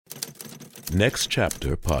Next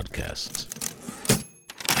Chapter Podcasts.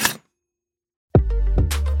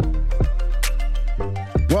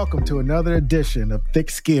 Welcome to another edition of Thick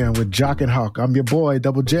Skin with Jock and Hawk. I'm your boy,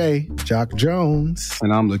 Double J, Jock Jones.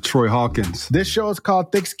 And I'm LaTroy Hawkins. This show is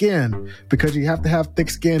called Thick Skin because you have to have thick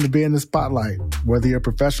skin to be in the spotlight. Whether you're a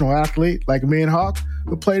professional athlete like me and Hawk,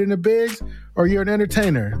 who played in the bigs, or you're an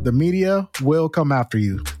entertainer, the media will come after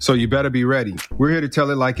you. So you better be ready. We're here to tell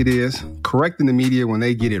it like it is, correcting the media when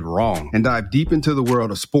they get it wrong, and dive deep into the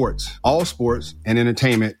world of sports, all sports and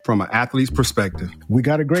entertainment from an athlete's perspective. We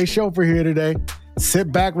got a great show for you today.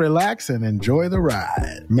 Sit back, relax, and enjoy the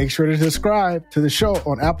ride. Make sure to subscribe to the show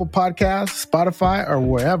on Apple Podcasts, Spotify, or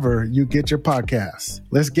wherever you get your podcasts.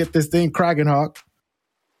 Let's get this thing cracking, Hawk.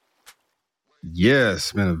 Yes,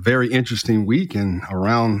 it's been a very interesting week and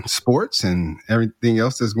around sports and everything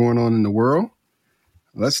else that's going on in the world.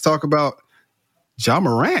 Let's talk about Ja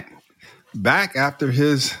Morant. Back after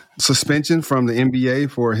his suspension from the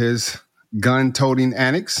NBA for his gun-toting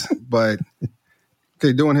antics. But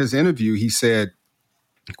during his interview, he said,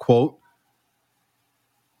 quote,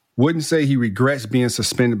 wouldn't say he regrets being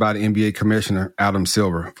suspended by the NBA commissioner, Adam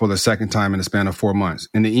Silver, for the second time in the span of 4 months.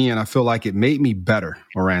 In the end, I feel like it made me better,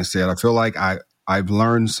 Morant said. I feel like I've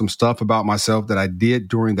learned some stuff about myself that I did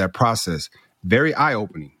during that process. Very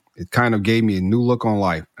eye-opening. It kind of gave me a new look on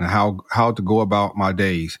life and how to go about my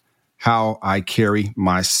days, how I carry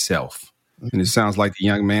myself. And it sounds like the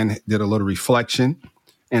young man did a little reflection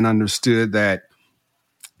and understood that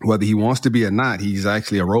whether he wants to be or not, he's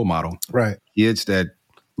actually a role model. Right. Kids that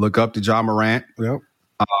look up to Ja Morant. Yep.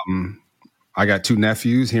 I got two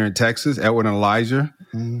nephews here in Texas, Edward and Elijah.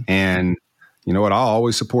 Mm-hmm. And you know what? I'll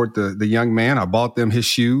always support the young man. I bought them his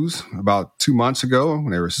shoes about 2 months ago.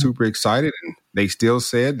 They were super excited. And they still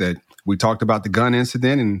said that we talked about the gun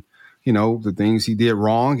incident and, you know, the things he did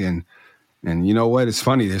wrong. And you know what? It's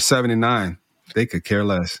funny. They're 7 and 9. They could care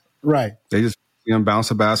less. Right. They just see him bounce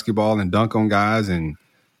a basketball and dunk on guys and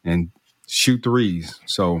shoot threes.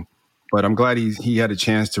 So, but I'm glad he had a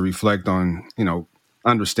chance to reflect on, you know,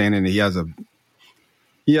 understanding that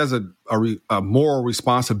he has a moral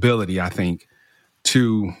responsibility, I think,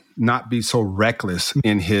 to not be so reckless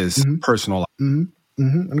in his personal life. Mm-hmm.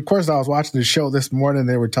 Mm-hmm. And of course, I was watching the show this morning.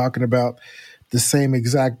 They were talking about the same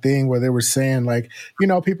exact thing where they were saying, like, you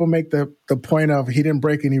know, people make the point of he didn't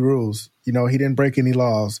break any rules. You know, he didn't break any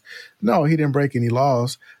laws. No, he didn't break any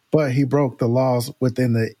laws, but he broke the laws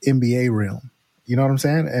within the NBA realm. You know what I'm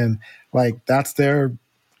saying? And like, that's their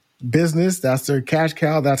business. That's their cash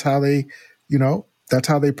cow. That's how they, you know, that's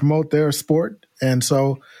how they promote their sport. And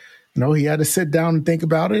so, you know, he had to sit down and think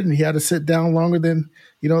about it. And he had to sit down longer than,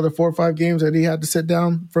 you know, the 4 or 5 games that he had to sit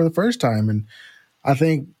down for the first time. And I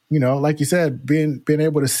think, you know, like you said, being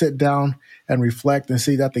able to sit down and reflect and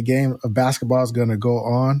see that the game of basketball is going to go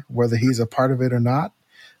on, whether he's a part of it or not.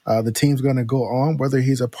 The team's going to go on, whether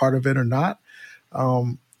he's a part of it or not.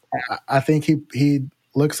 I think he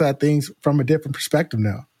looks at things from a different perspective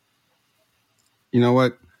now. You know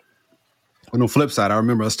what? On the flip side, I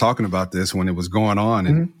remember us talking about this when it was going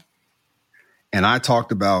on. And I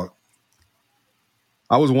talked about,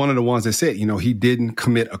 I was one of the ones that said, you know, he didn't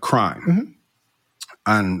commit a crime. Mm-hmm.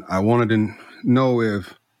 And I wanted to know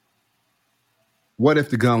what if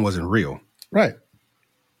the gun wasn't real? Right.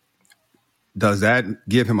 Does that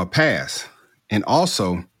give him a pass? And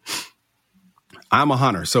also, I'm a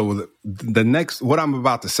hunter. So the next, what I'm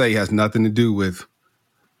about to say has nothing to do with,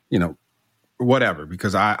 you know, whatever,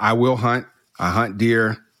 because I will hunt. I hunt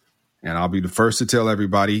deer, and I'll be the first to tell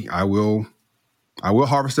everybody I will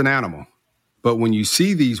harvest an animal. But when you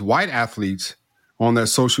see these white athletes on their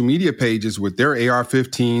social media pages with their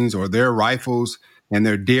AR-15s or their rifles and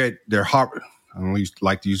their dead, I don't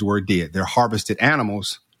like to use the word dead, they're harvested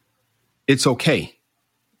animals, it's okay.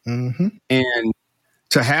 Mm-hmm. And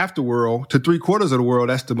to half the world, to 3/4 of the world,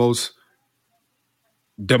 that's the most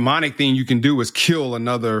demonic thing you can do is kill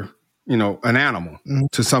another, you know, an animal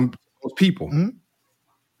to some people. Mm-hmm.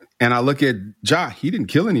 And I look at Ja, he didn't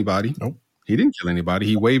kill anybody. Nope. He didn't kill anybody.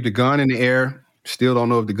 He waved a gun in the air. Still don't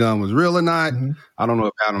know if the gun was real or not. Mm-hmm. I don't know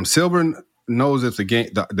if Adam Silver knows if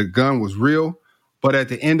the gun was real. But at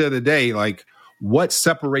the end of the day, like, what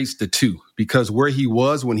separates the two? Because where he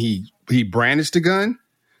was when he brandished the gun,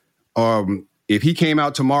 if he came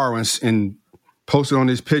out tomorrow and posted on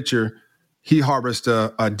his picture, he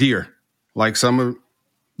harvested a deer, like some of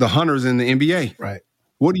the hunters in the NBA. Right.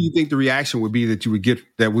 What do you think the reaction would be that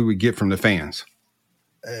we would get from the fans?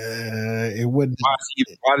 It wouldn't.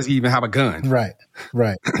 Why does he even have a gun? Right.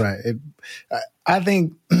 I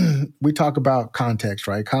think we talk about context,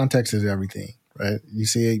 right? Context is everything, right? You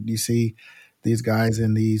see these guys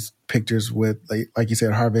in these pictures with, like you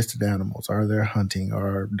said, harvested animals, or they're hunting,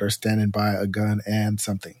 or they're standing by a gun and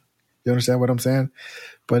something. You understand what I'm saying?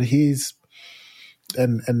 But he's,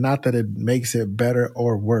 and not that it makes it better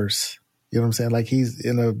or worse. You know what I'm saying? Like, he's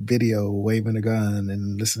in a video waving a gun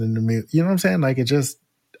and listening to music. You know what I'm saying? Like, it just,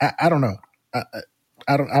 I don't know.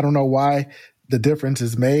 I don't know why the difference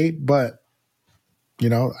is made, but you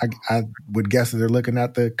know, I would guess that they're looking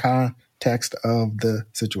at the context of the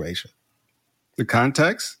situation. The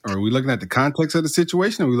context? Or are we looking at the context of the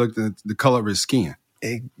situation, or are we looking at the color of his skin?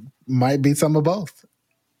 It might be some of both.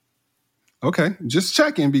 Okay, just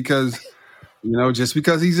checking, because, you know, just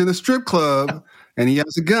because he's in a strip club and he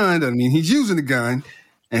has a gun doesn't mean he's using a gun.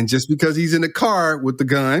 And just because he's in a car with the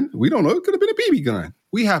gun, we don't know. It could have been a BB gun.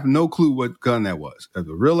 We have no clue what gun that was, if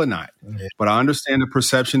it real or not. Yeah. But I understand the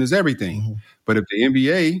perception is everything. Mm-hmm. But if the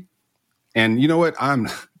NBA, and you know what, I'm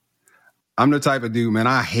the type of dude, man,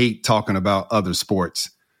 I hate talking about other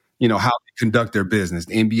sports, you know, how they conduct their business,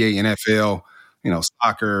 the NBA, NFL, you know,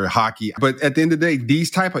 soccer, hockey. But at the end of the day, these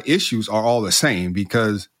type of issues are all the same,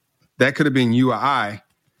 because that could have been you or I.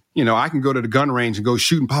 You know, I can go to the gun range and go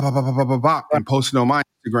shooting, pop, pop, pop, pop, pop, pop, and post it on my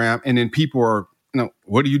Instagram. And then people are, you know,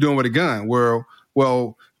 what are you doing with a gun? Well,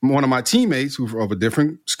 one of my teammates who of a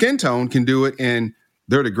different skin tone can do it, and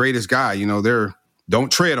they're the greatest guy. You know,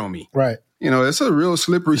 don't tread on me. Right. You know, it's a real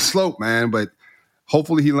slippery slope, man. But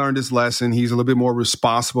hopefully he learned his lesson. He's a little bit more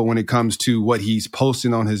responsible when it comes to what he's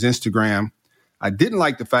posting on his Instagram. I didn't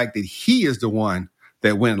like the fact that he is the one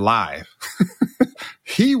that went live.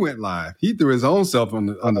 He went live. He threw his own self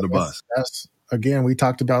under the bus. That's, again, we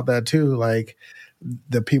talked about that too. Like,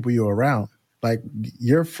 the people you're around, like,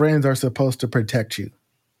 your friends are supposed to protect you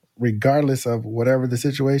regardless of whatever the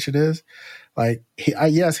situation is. Like,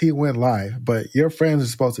 yes, he went live, but your friends are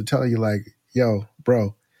supposed to tell you, like, yo,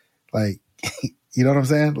 bro, like, you know what I'm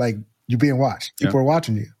saying? Like, you're being watched. People are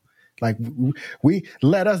watching you. Like, we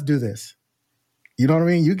let us do this. You know what I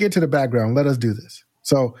mean? You get to the background. Let us do this.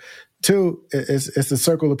 So, two, it's the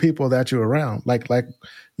circle of people that you're around. Like,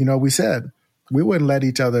 you know, we said we wouldn't let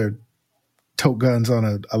each other tote guns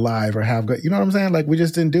on a live or have guns. You know what I'm saying? Like, we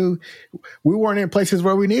just didn't we weren't in places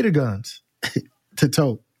where we needed guns to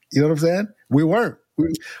tote. You know what I'm saying? We weren't. We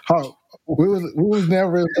was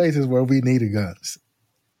never in places where we needed guns.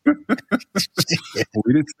 We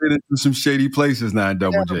didn't fit into some shady places now,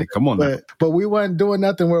 Double J. Come on now. But we weren't doing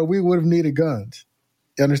nothing where we would have needed guns.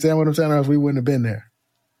 You understand what I'm saying? Or else we wouldn't have been there.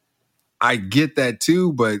 I get that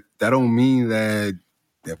too, but that don't mean that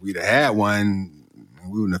we'd have had one,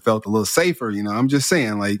 we wouldn't have felt a little safer. You know, I'm just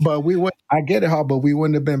saying, like. But I get it, but we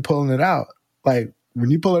wouldn't have been pulling it out. Like,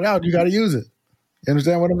 when you pull it out, you got to use it. You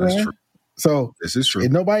understand what I'm saying? True. So this is true.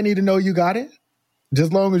 Nobody need to know you got it, just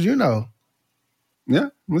as long as you know. Yeah,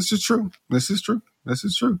 this is true.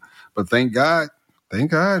 But thank God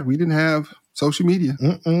we didn't have social media.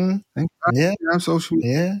 Thank God we didn't have social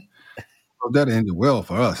media. Yeah. Well, that ended well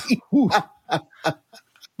for us.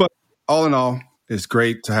 But all in all, it's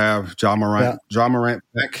great to have Ja Morant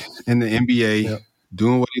back in the NBA,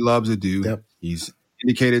 doing what he loves to do. Yep. He's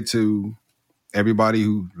indicated to everybody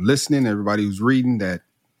who's listening, everybody who's reading, that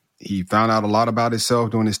he found out a lot about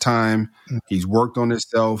himself during his time. Mm-hmm. He's worked on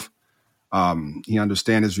himself. He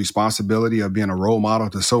understands his responsibility of being a role model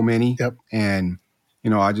to so many. Yep. And, you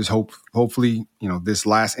know, I just hopefully, you know, this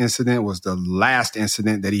last incident was the last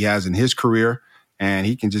incident that he has in his career, and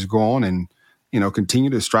he can just go on and, you know, continue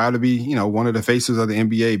to strive to be, you know, one of the faces of the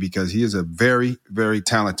NBA, because he is a very, very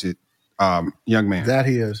talented young man. That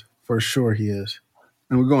he is. For sure he is.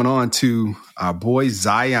 And we're going on to our boy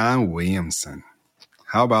Zion Williamson.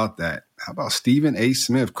 How about that? How about Stephen A.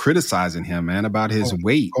 Smith criticizing him, man, about his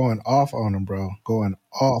weight? Going off on him, bro. Going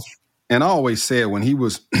off. And I always said, when he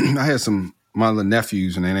was, I had my little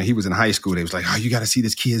nephews, and he was in high school. They was like, oh, you got to see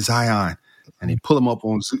this kid Zion. And they pull him up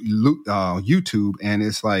on YouTube, and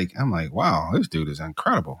it's like, I'm like, wow, this dude is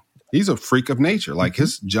incredible. He's a freak of nature. Like,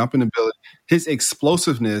 his jumping ability, his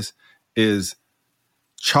explosiveness is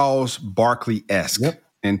Charles Barkley-esque. Yep.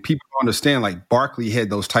 And people understand, like, Barkley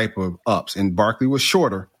had those type of ups, and Barkley was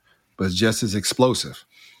shorter, but just as explosive.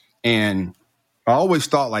 And I always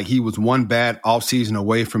thought, like, he was one bad offseason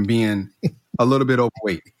away from being a little bit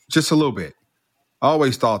overweight, just a little bit. I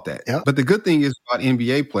always thought that. Yep. But the good thing is about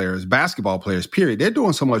NBA players, basketball players, period, they're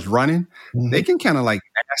doing so much running, they can kind of like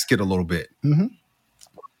mask it a little bit. Mm-hmm.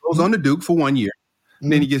 Goes on to Duke for 1 year,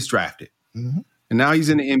 and then he gets drafted. Mm-hmm. And now he's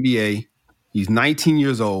in the NBA. He's 19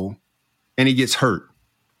 years old, and he gets hurt.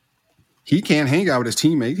 He can't hang out with his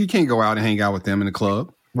teammates. He can't go out and hang out with them in the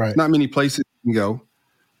club. Right. Not many places he can go.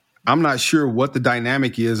 I'm not sure what the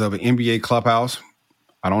dynamic is of an NBA clubhouse.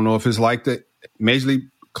 I don't know if it's like the Major League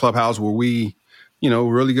clubhouse where we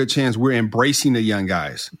really good chance we're embracing the young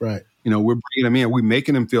guys. Right. We're bringing them in. We're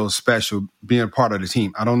making them feel special being a part of the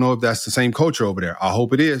team. I don't know if that's the same culture over there. I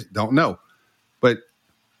hope it is. Don't know. But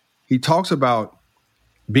he talks about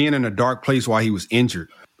being in a dark place while he was injured.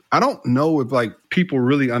 I don't know if people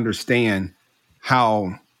really understand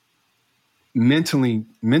how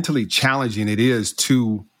mentally challenging it is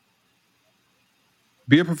to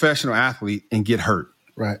be a professional athlete and get hurt.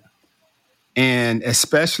 Right. And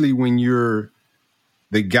especially when you're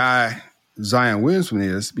the guy Zion Williamson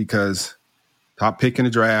is, because top pick in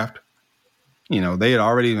the draft, they had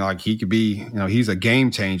already he could be, he's a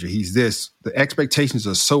game changer. He's this. The expectations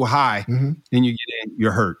are so high, then you get in,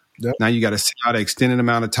 you're hurt. Yep. Now you got to sit out an extended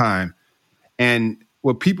amount of time. And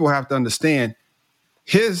what people have to understand,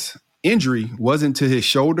 his injury wasn't to his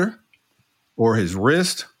shoulder or his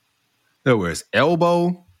wrist or his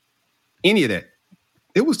elbow, any of that.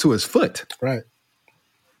 It was to his foot. Right.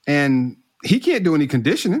 And he can't do any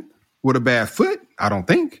conditioning with a bad foot, I don't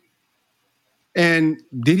think. And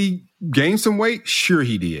did he gain some weight? Sure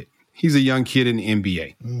he did. He's a young kid in the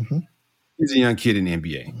NBA. Mm-hmm. He's a young kid in the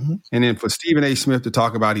NBA. Mm-hmm. And then for Stephen A. Smith to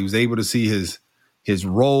talk about he was able to see his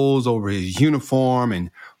roles over his uniform and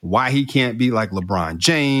why he can't be like LeBron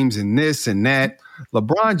James and this and that.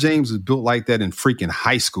 LeBron James was built like that in freaking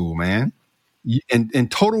high school, man. And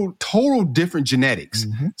total different genetics.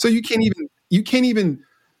 Mm-hmm. So you can't even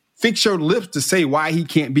fix your lips to say why he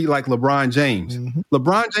can't be like LeBron James. Mm-hmm.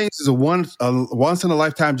 LeBron James is a once in a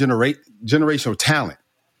lifetime generational talent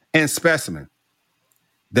and specimen.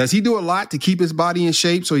 Does he do a lot to keep his body in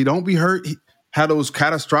shape so he don't be hurt? Have those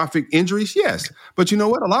catastrophic injuries? Yes. But you know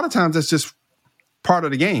what? A lot of times that's just part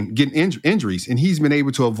of the game, getting injuries, and he's been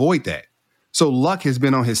able to avoid that. So luck has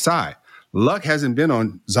been on his side. Luck hasn't been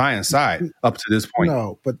on Zion's side up to this point.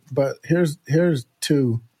 No, but here's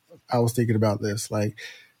two. I was thinking about this,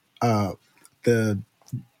 the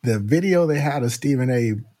video they had of Stephen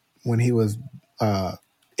A. when he was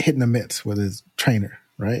hitting the mitts with his trainer,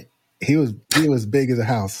 right? He was big as a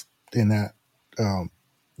house in that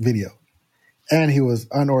video, and he was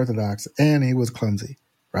unorthodox, and he was clumsy,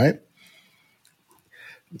 right?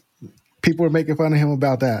 People were making fun of him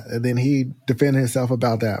about that, and then he defended himself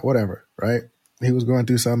about that, whatever, right? He was going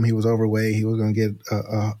through something. He was overweight. He was going to get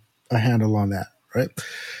a handle on that, right?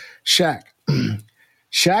 Shaq,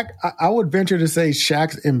 I would venture to say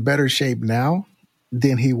Shaq's in better shape now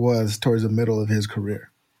than he was towards the middle of his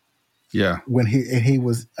career. Yeah. When he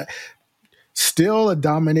was still a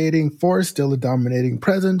dominating force, still a dominating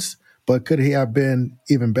presence, but could he have been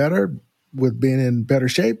even better with being in better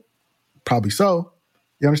shape? Probably so.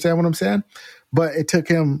 You understand what I'm saying? But it took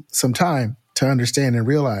him some time to understand and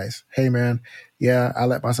realize, hey, man, yeah, I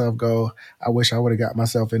let myself go. I wish I would have got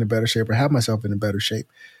myself in a better shape or have myself in a better shape.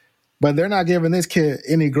 But they're not giving this kid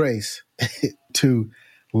any grace to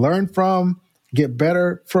learn from, get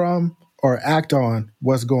better from, or act on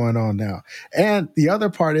what's going on now. And the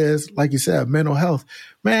other part is, like you said, mental health.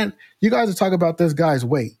 Man, you guys are talking about this guy's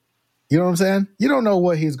weight. You know what I'm saying? You don't know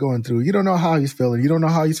what he's going through. You don't know how he's feeling. You don't know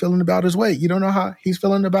how he's feeling about his weight. You don't know how he's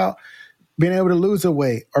feeling about being able to lose the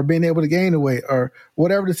weight or being able to gain the weight or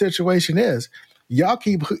whatever the situation is. Y'all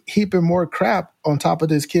keep heaping more crap on top of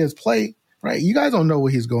this kid's plate, right? You guys don't know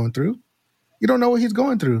what he's going through. You don't know what he's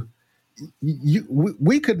going through.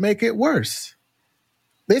 We could make it worse.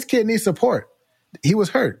 This kid needs support. He was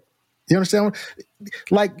hurt. You understand?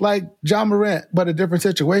 Like John Morant, but a different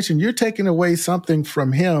situation. You're taking away something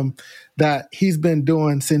from him that he's been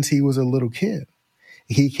doing since he was a little kid.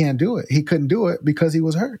 He can't do it. He couldn't do it because he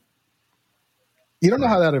was hurt. You don't know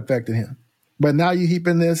how that affected him. But now you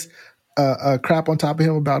heaping this crap on top of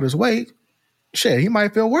him about his weight. Shit, he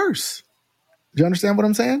might feel worse. Do you understand what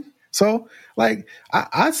I'm saying? So,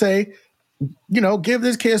 I say, give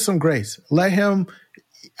this kid some grace. Let him,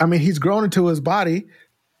 he's grown into his body.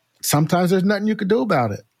 Sometimes there's nothing you can do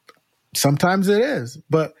about it. Sometimes it is.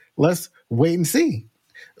 But let's wait and see.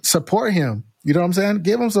 Support him. You know what I'm saying?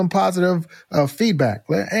 Give him some positive feedback.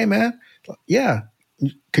 Hey, man, yeah,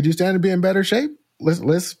 could you stand to be in better shape?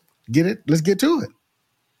 Let's get it. Let's get to it.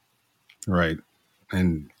 Right.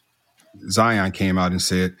 And Zion came out and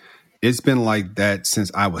said, it's been like that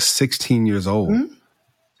since I was 16 years old,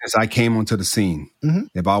 since I came onto the scene. Mm-hmm.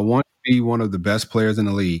 If I want to be one of the best players in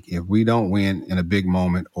the league, if we don't win in a big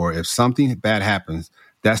moment or if something bad happens,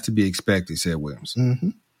 that's to be expected, said Williams. Mm-hmm.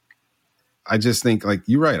 I just think,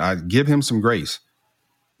 you're right. I give him some grace.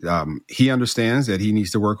 He understands that he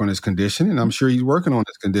needs to work on his conditioning, and I'm sure he's working on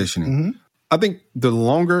his conditioning. Mm-hmm. I think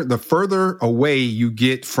the further away you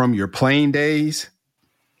get from your playing days,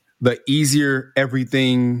 the easier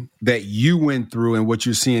everything that you went through and what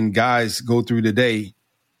you're seeing guys go through today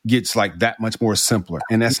gets like that much more simpler.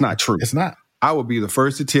 And that's not true. It's not. I would be the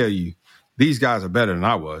first to tell you these guys are better than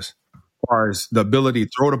I was as far as the ability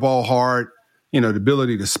to throw the ball hard, the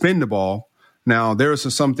ability to spin the ball. Now, there are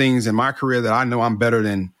some things in my career that I know I'm better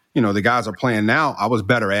than, the guys are playing now. I was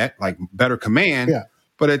better at, like better command. Yeah.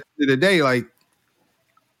 But at the end of the day, like,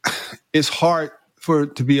 it's hard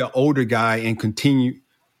to be an older guy and continue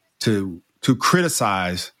to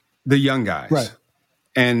criticize the young guys. Right.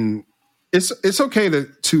 And it's okay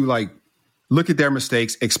to like look at their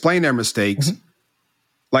mistakes, explain their mistakes. Mm-hmm.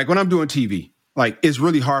 Like when I'm doing TV, like it's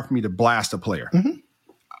really hard for me to blast a player. Mm-hmm.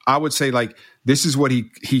 I would say like, this is what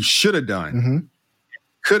he should have done, mm-hmm.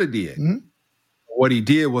 could have did. Mm-hmm. What he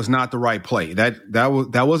did was not the right play. That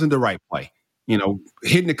wasn't the right play.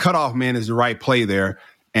 Hitting the cutoff man is the right play there,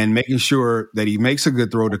 and making sure that he makes a good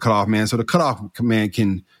throw to cutoff man, so the cutoff man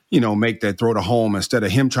can make that throw to home instead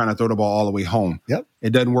of him trying to throw the ball all the way home. Yep,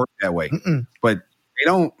 it doesn't work that way. Mm-mm. But they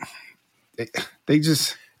don't. They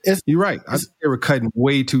just. You're right. I think they were cutting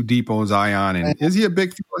way too deep on Zion. And is he a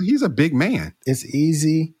big? He's a big man. It's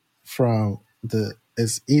easy from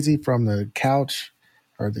the couch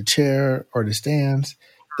or the chair or the stands.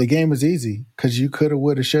 The game is easy because you coulda,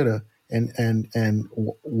 woulda, shoulda. And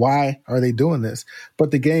why are they doing this?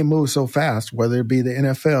 But the game moves so fast, whether it be the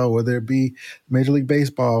NFL, whether it be Major League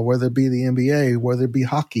Baseball, whether it be the NBA, whether it be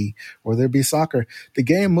hockey, whether it be soccer. The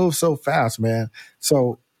game moves so fast, man.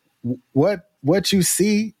 So what you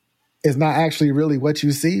see is not actually really what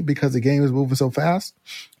you see because the game is moving so fast.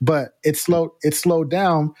 But it's slowed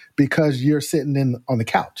down because you're sitting on the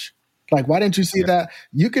couch. Like, why didn't you see that?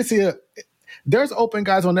 You can see there's open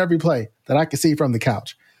guys on every play that I can see from the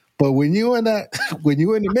couch. But when you in the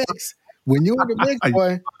mix, boy,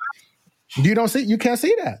 you can't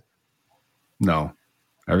see that. No,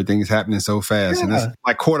 everything is happening so fast, and it's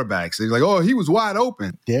like quarterbacks. They're like, "Oh, he was wide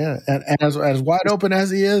open." Yeah, and as wide open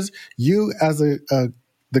as he is, you as the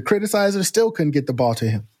criticizer still couldn't get the ball to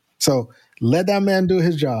him. So let that man do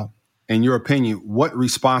his job. In your opinion, what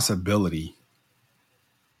responsibility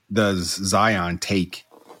does Zion take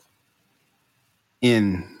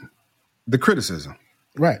in the criticism?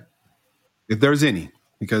 Right. If there's any,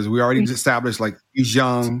 because we already established, like, he's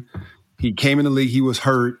young. He came in the league. He was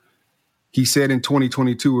hurt. He said in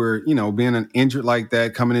 2022 where, being an injured like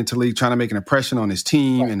that, coming into the league, trying to make an impression on his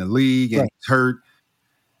team and the league, and he's hurt.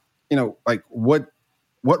 Like what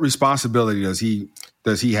responsibility does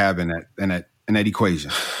he have in that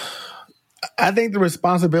equation? I think the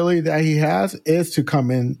responsibility that he has is to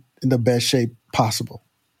come in the best shape possible,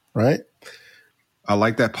 right? I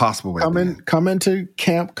like that possible way. Come into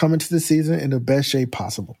camp, come into the season in the best shape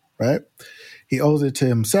possible, right? He owes it to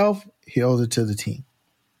himself. He owes it to the team,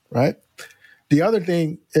 right? The other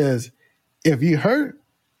thing is, if you hurt,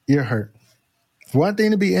 you're hurt. One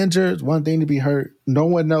thing to be injured, one thing to be hurt. No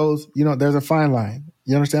one knows, there's a fine line.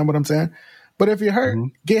 You understand what I'm saying? But if you're hurt,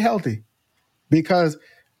 get healthy, because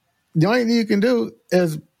the only thing you can do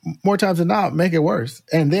is, more times than not, make it worse.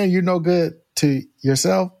 And then you're no good to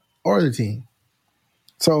yourself or the team.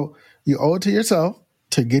 So you owe it to yourself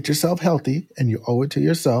to get yourself healthy, and you owe it to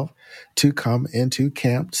yourself to come into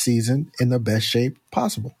camp season in the best shape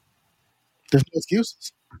possible. There's no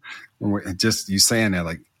excuses. Just you saying that,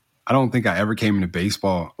 like, I don't think I ever came into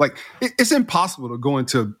baseball. Like, it's impossible to go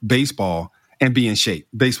into baseball and be in shape,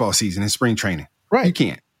 baseball season and spring training. Right. You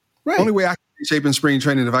can't. Right. The only way I can be in shape in spring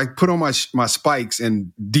training is if I put on my spikes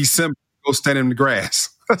in December, go stand in the grass.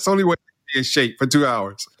 That's the only way I can be in shape for 2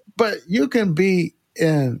 hours. But you can be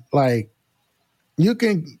in, you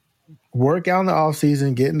can work out in the off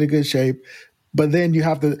season, get into good shape, but then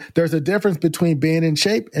there's a difference between being in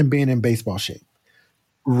shape and being in baseball shape.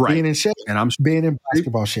 Right. Being in shape and being in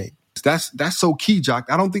basketball shape. That's so key, Jock.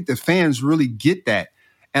 I don't think the fans really get that.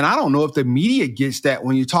 And I don't know if the media gets that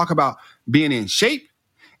when you talk about being in shape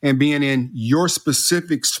and being in your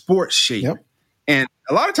specific sports shape. Yep. And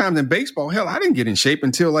a lot of times in baseball, hell, I didn't get in shape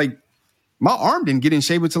until my arm didn't get in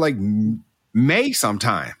shape until May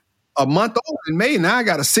sometime. A month old in May. Now I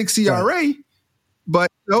got a 6 ERA. Right. But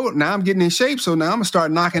now I'm getting in shape, so now I'm going to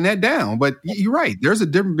start knocking that down. But you're right. There's a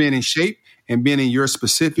difference being in shape and being in your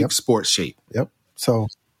specific sports shape. Yep. So,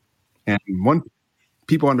 and when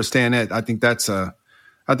people understand that, I think that's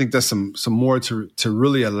some more to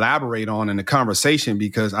really elaborate on in the conversation,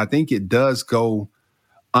 because I think it does go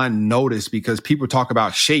unnoticed because people talk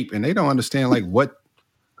about shape and they don't understand what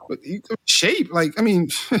shape. My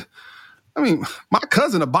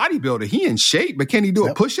cousin, a bodybuilder, he in shape, but can he do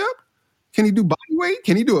a push-up? Can he do body weight?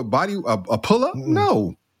 Can he do a pull-up?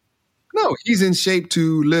 No, he's in shape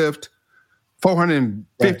to lift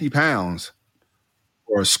 450 pounds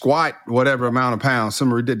or squat whatever amount of pounds.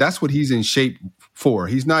 That's what he's in shape for.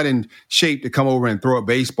 He's not in shape to come over and throw a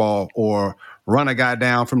baseball or run a guy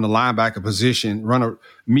down from the linebacker position,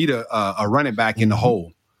 meet a running back in the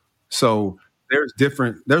hole. So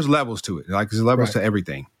there's levels to it. Like there's levels to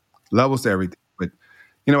everything. Levels to everything. But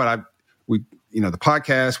you know what, the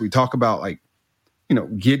podcast, we talk about like,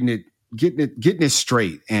 getting it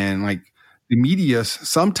straight. And like the media,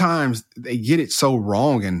 sometimes they get it so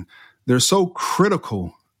wrong and they're so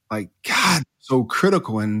critical, like God, so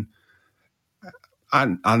critical. And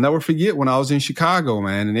I'll never forget when I was in Chicago,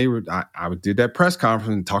 man, and I did that press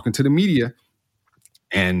conference and talking to the media,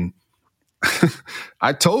 and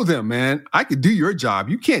I told them, man, I could do your job.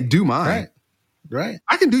 You can't do mine. Right.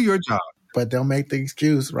 I can do your job. But they'll make the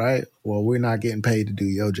excuse, right? Well, we're not getting paid to do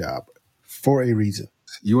your job for a reason.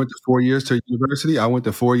 You went to 4 years to university. I went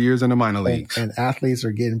to 4 years in the minor leagues. And athletes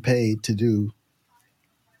are getting paid to do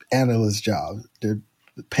analyst jobs. They're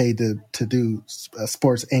paid to do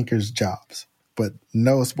sports anchors jobs. But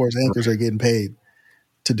no sports anchors are getting paid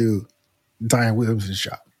to do Diane Williams'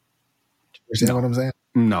 job. You understand what I'm saying?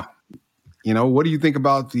 No. What do you think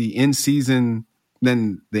about the in-season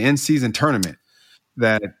tournament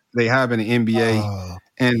that they have in the NBA?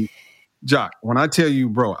 And Jock, when I tell you,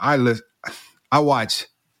 bro, I watch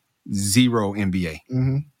zero NBA.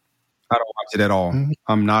 Mm-hmm. I don't watch it at all. Mm-hmm.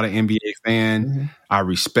 I'm not an NBA fan. Mm-hmm. I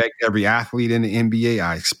respect every athlete in the NBA.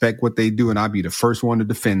 I expect what they do, and I'll be the first one to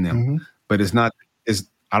defend them. Mm-hmm. But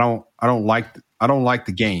I don't like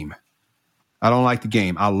the game. I don't like the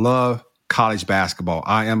game. I love college basketball.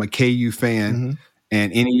 I am a KU fan, mm-hmm.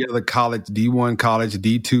 and any other college, D1 college,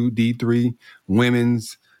 D2, D3,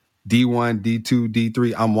 women's, D1, D2,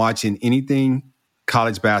 D3. I'm watching anything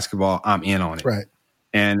college basketball. I'm in on it. Right.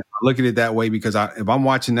 And I look at it that way because if I'm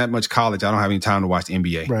watching that much college, I don't have any time to watch the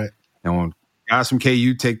NBA. Right. And when guys from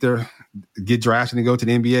KU get drafted and go to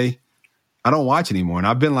the NBA, I don't watch anymore. And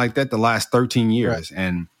I've been like that the last 13 years. Right.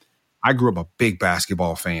 And I grew up a big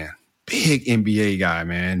basketball fan, big NBA guy,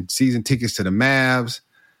 man. Season tickets to the Mavs.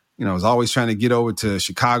 I was always trying to get over to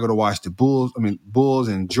Chicago to watch the Bulls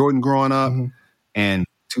and Jordan growing up. Mm-hmm. And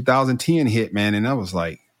 2010 hit, man. And I was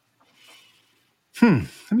like,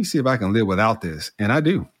 let me see if I can live without this. And I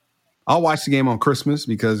do. I'll watch the game on Christmas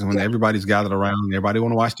because when everybody's gathered around, everybody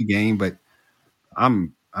want to watch the game. But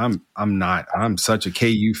I'm not. I'm such a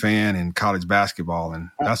KU fan in college basketball, and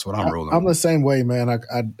that's what I'm rolling. I'm the same way, man.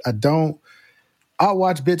 I don't. I'll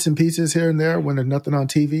watch bits and pieces here and there when there's nothing on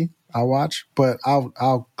TV. I'll watch, but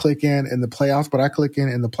I'll click in the playoffs. But I click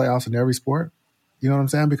in the playoffs in every sport. You know what I'm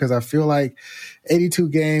saying? Because I feel like 82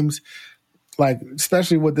 games, like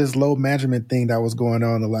especially with this load management thing that was going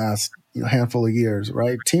on the last handful of years,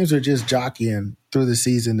 right? Teams are just jockeying through the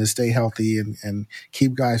season to stay healthy and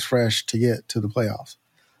keep guys fresh to get to the playoffs.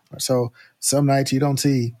 So some nights you don't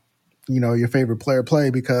see, your favorite player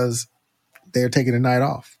play because they're taking a night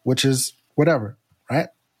off, which is whatever, right?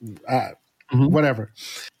 Whatever.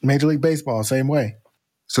 Major League Baseball, same way.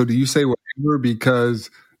 So do you say whatever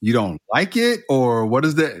because you don't like it, or what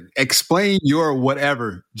is that? Explain your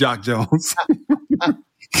whatever, Jock Jones.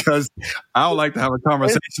 Because I would like to have a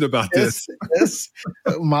conversation about this.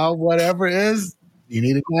 My whatever is, you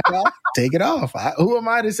need a night off, take it off. Who am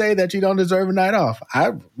I to say that you don't deserve a night off?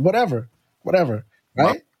 Whatever,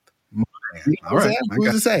 right? All right.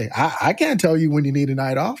 Who's to say? I can't tell you when you need a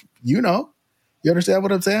night off. You understand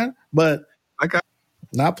what I'm saying? But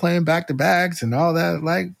not playing back-to-backs and all that,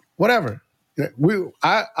 like, whatever.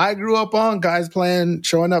 I grew up on guys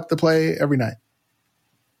showing up to play every night.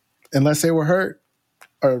 Unless they were hurt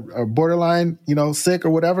or borderline, sick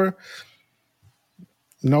or whatever.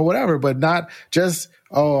 Whatever, but not just,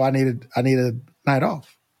 I need a night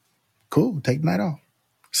off. Cool, take the night off.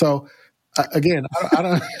 So again,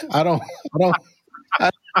 I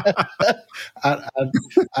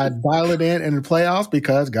dial it in the playoffs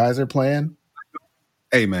because guys are playing.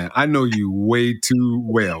 Hey man, I know you way too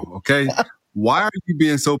well. Okay, why are you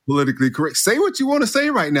being so politically correct? Say what you want to say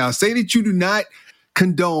right now. Say that you do not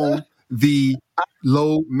condone the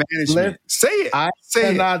load management. Say it. I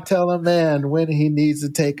cannot tell a man when he needs to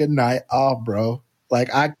take a night off, bro. Like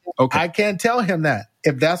I can't tell him that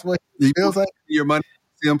if that's what he feels like. Your money to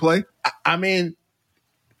see him play. I mean,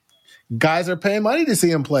 guys are paying money to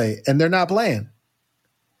see him play, and they're not playing.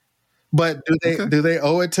 But do they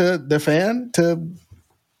owe it to the fan to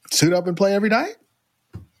suit up and play every night?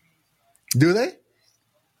 Do they?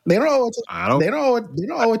 They don't owe it to. They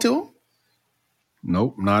don't owe it to him.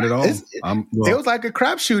 Nope, not at all. It was like a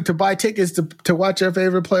crapshoot to buy tickets to watch your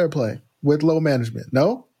favorite player play with low management.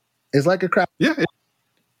 No, it's like a crap. Yeah,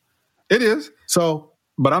 it is. So,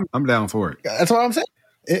 but I'm down for it. That's what I'm saying.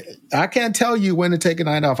 I can't tell you when to take a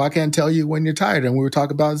night off. I can't tell you when you're tired. And we were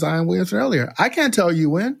talking about Zion Williamson earlier. I can't tell you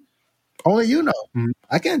when. Only you know. Mhm.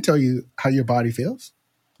 I can't tell you how your body feels.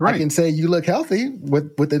 Right. I can say you look healthy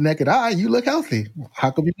with the naked eye. You look healthy.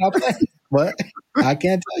 How come you not playing? But I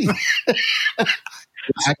can't tell you.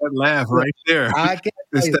 I could laugh right there. I can't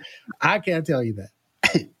tell you. I can't tell you that.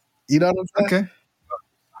 You know what I'm saying? Okay.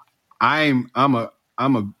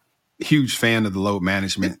 I'm a huge fan of the load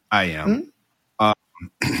management. I am.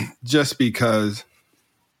 Just because,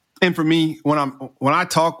 and for me, when I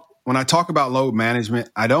talk about load management,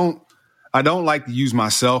 I don't like to use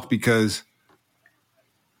myself because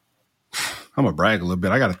I'm gonna brag a little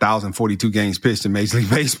bit. I got 1,042 games pitched in Major League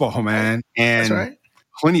Baseball, man, and That's right.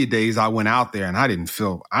 plenty of days I went out there and I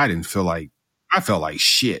felt like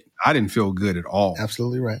shit. I didn't feel good at all.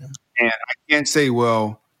 Absolutely right. And I can't say,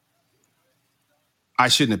 well, I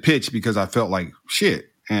shouldn't have pitched because I felt like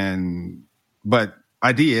shit. But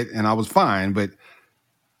I did, and I was fine. But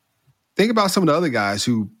think about some of the other guys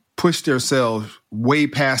who pushed themselves way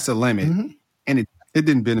past the limit, and it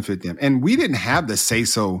didn't benefit them. And we didn't have the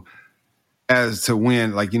say-so as to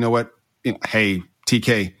when, like, you know what, hey,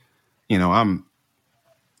 TK, I'm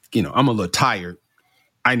a little tired.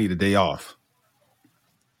 I need a day off.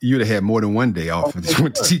 You'd have had more than one day off.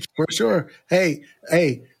 For sure. Hey,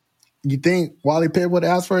 you think Wally Pitt would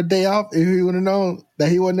have asked for a day off if he would have known that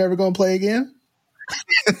he was never going to play again?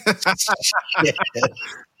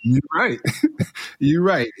 You're right. You're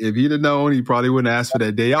right. If he'd have known, he probably wouldn't ask for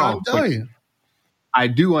that day off. I'll tell you. I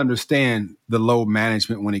do understand the load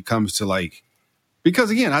management when it comes to because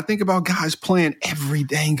again, I think about guys playing every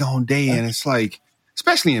dang on day, and it's like,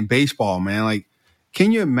 especially in baseball, man. Like,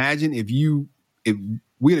 can you imagine if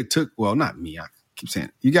we'd have took, well, not me, I keep saying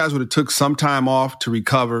it, you guys would have took some time off to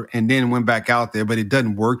recover and then went back out there, but it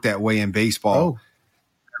doesn't work that way in baseball.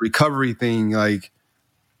 The recovery thing, like,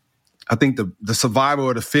 I think the survival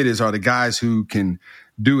of the fittest are the guys who can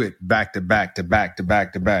do it back to back to back to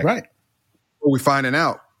back to back. Right. What we're finding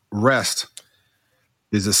out, rest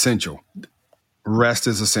is essential. Rest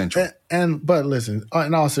is essential. But listen,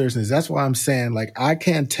 in all seriousness, that's why I'm saying, like, I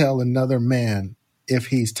can't tell another man if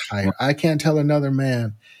he's tired. I can't tell another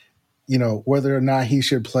man, whether or not he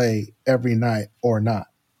should play every night or not.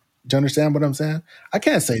 Do you understand what I'm saying? I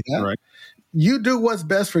can't say that. Right. You do what's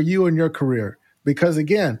best for you in your career. Because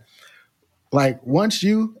again, like, once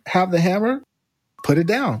you have the hammer, put it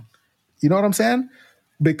down. You know what I'm saying?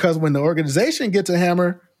 Because when the organization gets a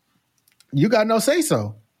hammer, you got no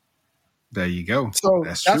say-so. There you go. So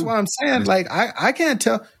that's what I'm saying. Like, I can't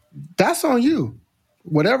tell. That's on you.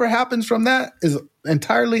 Whatever happens from that is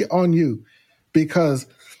entirely on you. Because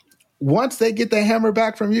once they get the hammer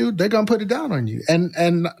back from you, they're going to put it down on you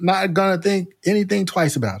and not going to think anything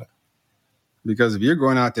twice about it. Because if you're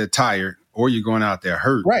going out there tired or you're going out there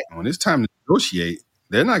hurt, right, when it's time to negotiate,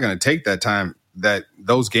 they're not going to take that time, that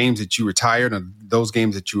those games that you were tired or those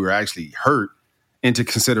games that you were actually hurt, into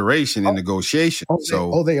consideration in negotiation.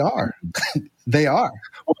 They are. They are.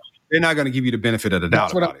 They're not going to give you the benefit of the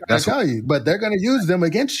doubt about it. That's what I tell you. But they're going to use them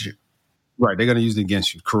against you. Right. They're going to use it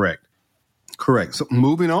against you. Correct. So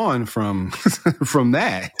moving on from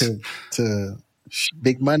that to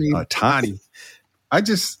big money, Ohtani. I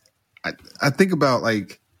think about,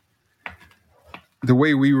 like, the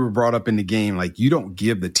way we were brought up in the game. Like, you don't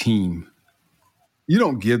give the team, you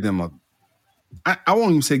don't give them I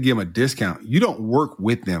won't even say give them a discount. You don't work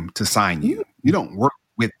with them to sign you. You don't work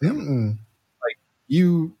with them. Like,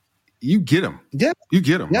 you get them. Yeah. You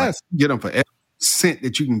get them. Yes. Like, you get them for every cent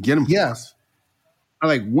that you can get them for. Yes.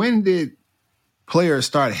 Like, when did players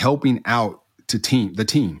start helping out the team?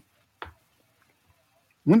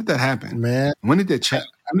 When did that happen? Man. When did that change?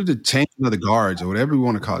 When did the change of the guards or whatever you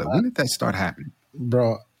want to call it? When did that start happening?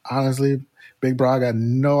 Bro, honestly, big bro, I got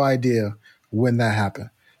no idea when that happened.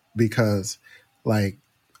 Because, like,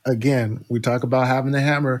 again, we talk about having the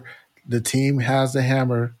hammer. The team has the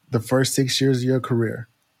hammer the first 6 years of your career,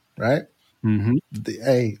 right? Mm-hmm.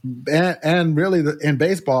 And really in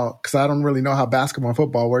baseball, because I don't really know how basketball and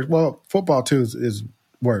football works. Well, football too is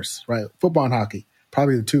worse, right? Football and hockey,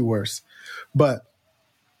 probably the two worst. But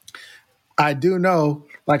I do know,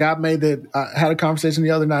 like, I had a conversation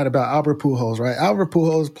the other night about Albert Pujols, right? Albert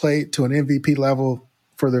Pujols played to an MVP level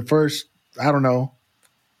for the first, 4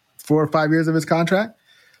 or 5 years of his contract.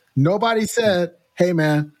 Nobody said, hey,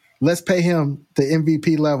 man, let's pay him the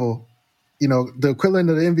MVP level, the equivalent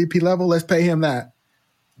of the MVP level, let's pay him that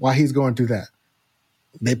while he's going through that.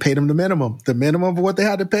 They paid him the minimum. The minimum of what they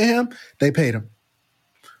had to pay him, they paid him.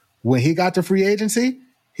 When he got to free agency,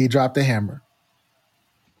 he dropped the hammer.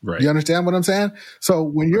 Right. You understand what I'm saying? So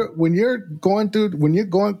when you're coming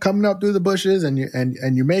up through the bushes and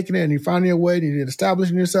you're making it and you're finding your way and you're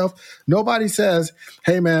establishing yourself, nobody says,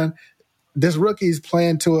 "Hey man, this rookie's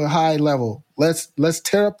playing to a high level. Let's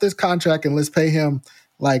tear up this contract and let's pay him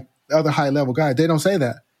like other high level guys." They don't say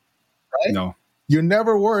that, right? No. You're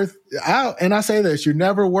never worth. And I say this: you're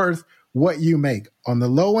never worth what you make on the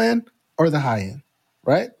low end or the high end,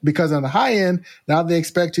 right? Because on the high end, now they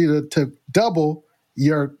expect you to double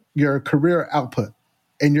your career output,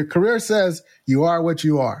 and your career says you are what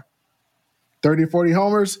you are: 30, 40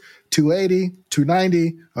 homers, 280,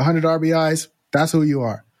 290, 100 RBIs. That's who you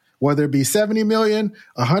are. Whether it be 70 million,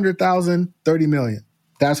 100,000, 30 million,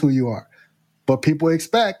 that's who you are. But people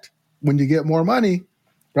expect when you get more money,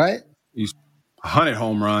 right? 100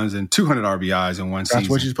 home runs and 200 RBIs in one season. That's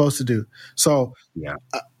what you're supposed to do. So, yeah.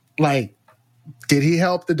 Did he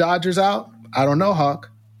help the Dodgers out? I don't know, Hawk.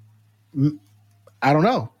 I don't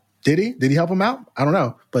know. Did he? Did he help him out? I don't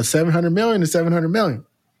know. But 700 million is 700 million.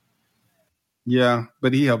 Yeah,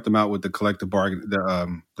 but he helped them out with the collective bargain,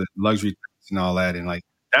 the luxury tax and all that. And like,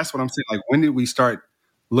 that's what I'm saying. Like, when did we start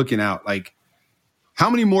looking out? Like, how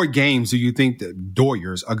many more games do you think the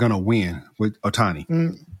Doyers are going to win with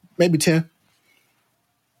Ohtani? Maybe 10.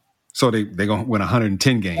 So they're going to win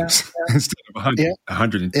 110 games instead of 100. Yep.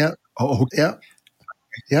 100. Yep. Oh, okay.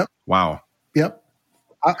 Yep. Wow. Yep.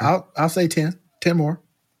 I'll say 10 more.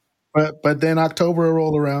 But then October will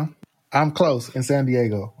roll around. I'm close in San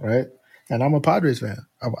Diego, right? And I'm a Padres fan.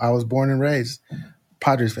 I was born and raised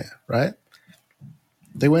Padres fan, right?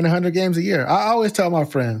 They win 100 games a year. I always tell my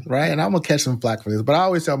friends, right? And I'm going to catch some flack for this, but I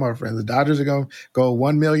always tell my friends the Dodgers are going to go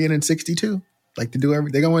 1,062,062. Like to do they're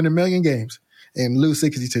going to win 1 million games and lose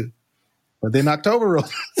 62. But then October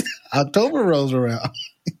rolls around.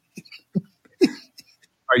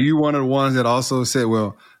 Are you one of the ones that also said,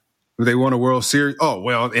 well, they won a World Series? Oh,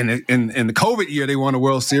 well, in the COVID year, they won a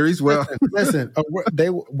World Series. Well, listen,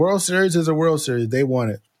 World Series is a World Series. They won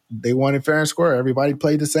it. They won it fair and square. Everybody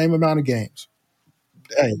played the same amount of games.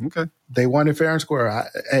 Hey, okay. They won it fair and square.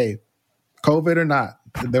 Hey, COVID or not,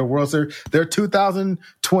 they're World Series. They're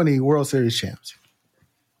 2020 World Series champs.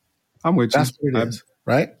 I'm with you. That's what it is,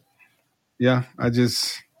 right? Yeah, I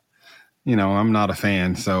just, I'm not a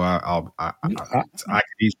fan, so I could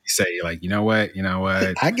easily say, like, you know what,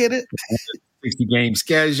 I get it. 60 game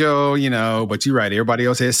schedule, but you're right. Everybody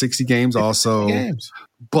else has 60 games also. 60 games.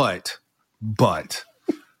 But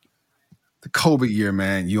the COVID year,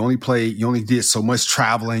 man, you only did so much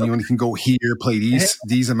traveling. You only can go here, play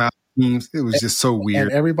these amount of teams. It was just so weird.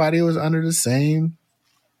 And everybody was under the same.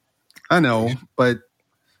 I know, but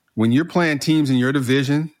when you're playing teams in your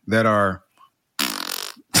division that are,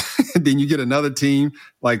 then you get another team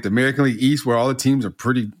like the American League East where all the teams are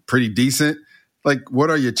pretty decent. Like, what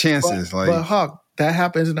are your chances? But Hawk, that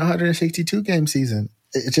happens in a 162 game season.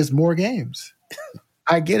 It's just more games.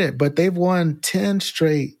 I get it, but they've won 10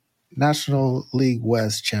 straight National League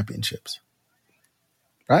West championships,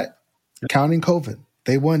 right? Yeah. Counting COVID,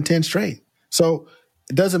 they won 10 straight. So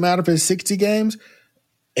it doesn't matter if it's 60 games,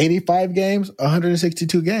 85 games,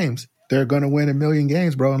 162 games. They're going to win 1 million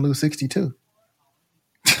games, bro, and lose 62.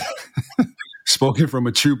 Spoken from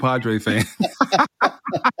a true Padre fan.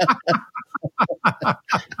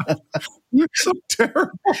 You're so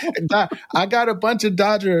terrible. I got a bunch of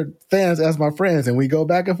Dodger fans as my friends, and we go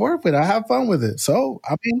back and forth with it. I have fun with it. So,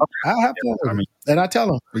 I have fun with it. And I tell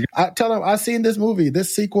them, I've seen this movie,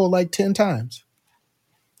 this sequel, like 10 times.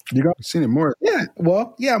 You've seen it more. Yeah.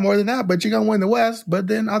 Well, yeah, more than that. But you're going to win the West. But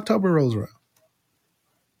then October rolls around.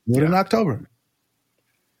 More than October.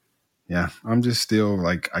 Yeah. I'm just still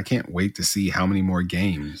like, I can't wait to see how many more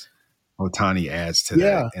games Ohtani adds to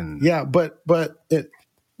that. And but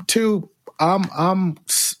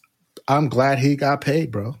I'm glad he got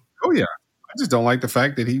paid, bro. Oh yeah, I just don't like the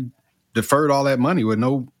fact that he deferred all that money with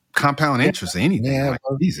no compound interest or anything. Yeah, like,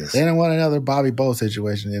 Jesus, they don't want another Bobby Bo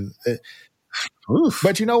situation.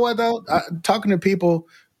 But you know what though? Talking to people,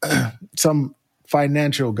 some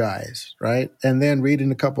financial guys, right, and then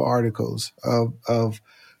reading a couple articles of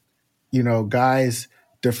guys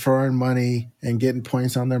deferring money and getting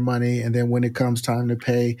points on their money, and then when it comes time to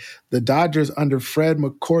pay, the Dodgers under Frank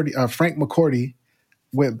McCourty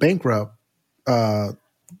went bankrupt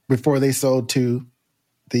before they sold to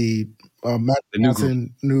the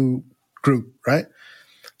new group, right?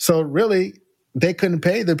 So really, they couldn't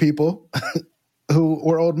pay the people who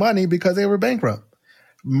were owed money because they were bankrupt.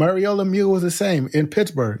 Mario Lemieux was the same in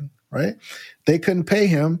Pittsburgh, right? They couldn't pay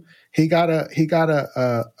him. He got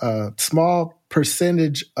a small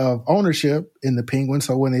percentage of ownership in the Penguins.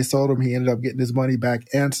 So when they sold him, he ended up getting his money back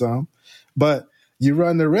and some. But you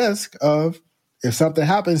run the risk of if something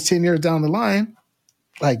happens 10 years down the line,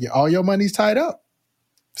 like all your money's tied up.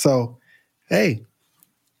 So, hey,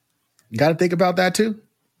 you got to think about that too.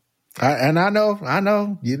 I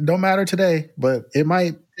know, it don't matter today, but it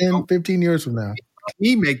might 10, 15 years from now. Let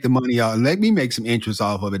me make the money out. Let me make some interest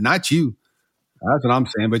off of it, not you. That's what I'm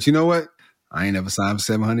saying. But you know what? I ain't never signed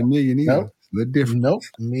for $700 million either. Nope. It's a little different. Nope,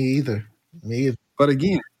 me either. But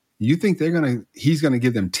again, you think he's gonna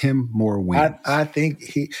give them 10 more wins? I think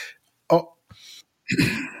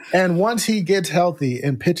and once he gets healthy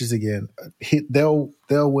and pitches again, they'll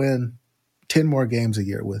win 10 more games a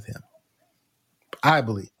year with him. I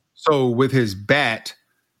believe. So with his bat,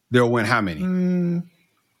 they'll win how many?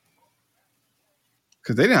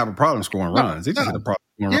 Because they didn't have a problem scoring runs. They just had a problem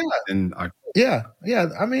scoring runs. Yeah.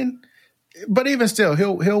 I mean, but even still,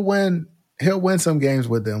 he'll win some games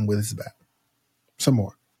with them with his bat. Some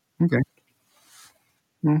more. Okay.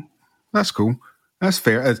 That's cool. That's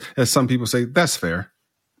fair. As some people say, that's fair.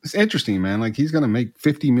 It's interesting, man. Like, he's going to make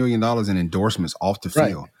 $50 million in endorsements off the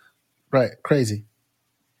field. Right. Crazy.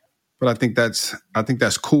 But I think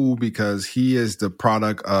that's cool because he is the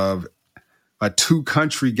product of a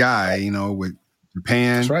two-country guy, you know, with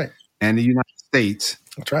Japan and the United States.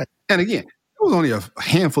 That's right. And again, there was only a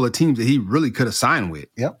handful of teams that he really could have signed with.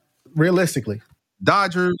 Yep. Realistically.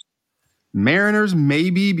 Dodgers, Mariners,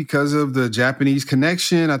 maybe because of the Japanese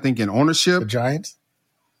connection, I think in ownership. The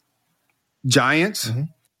Giants. Mm-hmm.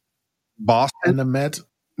 Boston. And the Mets.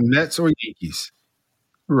 Mets or Yankees.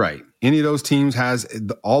 Right. Any of those teams has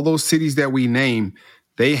all those cities that we name,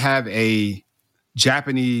 they have a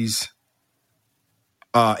Japanese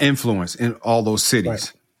influence in all those cities.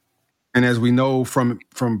 Right. And as we know from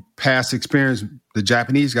past experience, the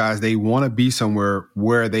Japanese guys, they want to be somewhere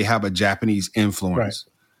where they have a Japanese influence. Right.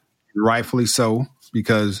 Rightfully so,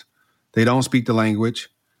 because they don't speak the language.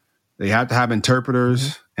 They have to have interpreters.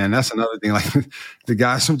 Mm-hmm. And that's another thing. Like the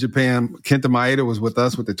guys from Japan, Kenta Maeda was with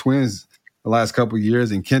us with the Twins the last couple of years,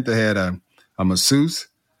 and Kenta had a masseuse.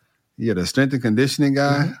 He had a strength and conditioning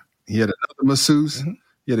guy. Mm-hmm. He had another masseuse. Mm-hmm.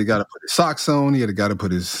 He had a guy to put his socks on. He had a guy to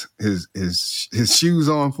put his shoes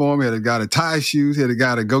on for him. He had a guy to tie his shoes. He had a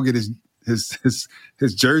guy to go get his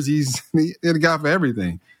jerseys. He had a guy for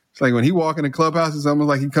everything. It's like when he walk in the clubhouse, it's almost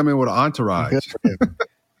like he come in with an entourage. Good for him.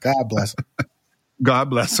 God bless him. God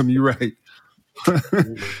bless him. You're right.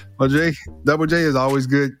 Well, Double J is always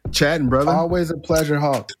good chatting, brother. Always a pleasure,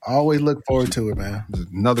 Hawk. Always look forward to it, man.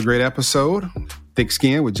 Another great episode. Thick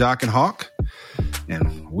Skin with Jock and Hawk.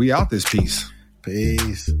 And we out this piece.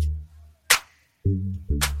 Peace.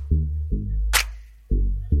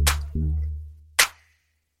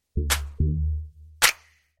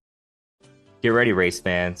 Get ready, race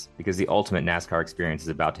fans, because the ultimate NASCAR experience is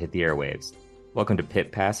about to hit the airwaves. Welcome to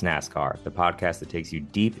Pit Pass NASCAR, the podcast that takes you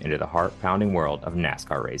deep into the heart-pounding world of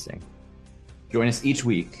NASCAR racing. Join us each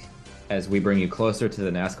week as we bring you closer to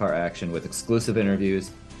the NASCAR action with exclusive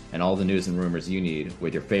interviews and all the news and rumors you need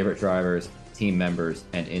with your favorite drivers, team members,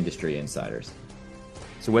 and industry insiders.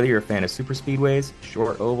 So whether you're a fan of super speedways,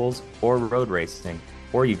 short ovals, or road racing,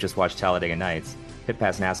 or you've just watched Talladega Nights, Pit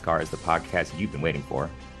Pass NASCAR is the podcast you've been waiting for.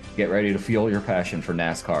 Get ready to fuel your passion for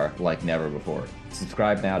NASCAR like never before.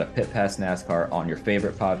 Subscribe now to Pit Pass NASCAR on your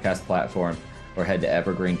favorite podcast platform or head to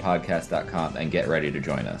evergreenpodcast.com and get ready to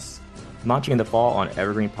join us. Launching in the fall on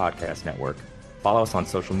Evergreen Podcast Network. Follow us on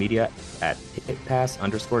social media at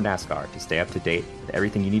pitpass_NASCAR to stay up to date with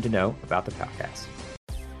everything you need to know about the podcast.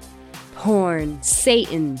 Porn,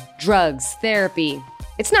 Satan, drugs, therapy.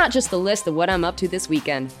 It's not just the list of what I'm up to this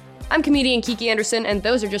weekend. I'm comedian Kiki Anderson, and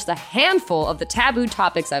those are just a handful of the taboo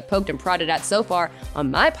topics I've poked and prodded at so far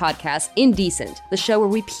on my podcast, Indecent, the show where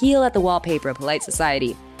we peel at the wallpaper of polite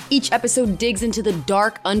society. Each episode digs into the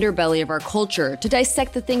dark underbelly of our culture to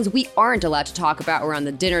dissect the things we aren't allowed to talk about around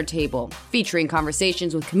the dinner table, featuring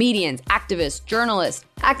conversations with comedians, activists, journalists,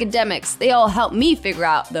 academics. They all help me figure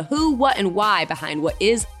out the who, what, and why behind what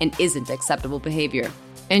is and isn't acceptable behavior.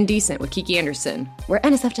 Indecent with Kiki Anderson, where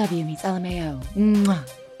NSFW meets LMAO. Mwah.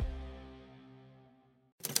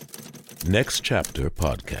 Next Chapter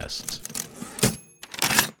Podcasts.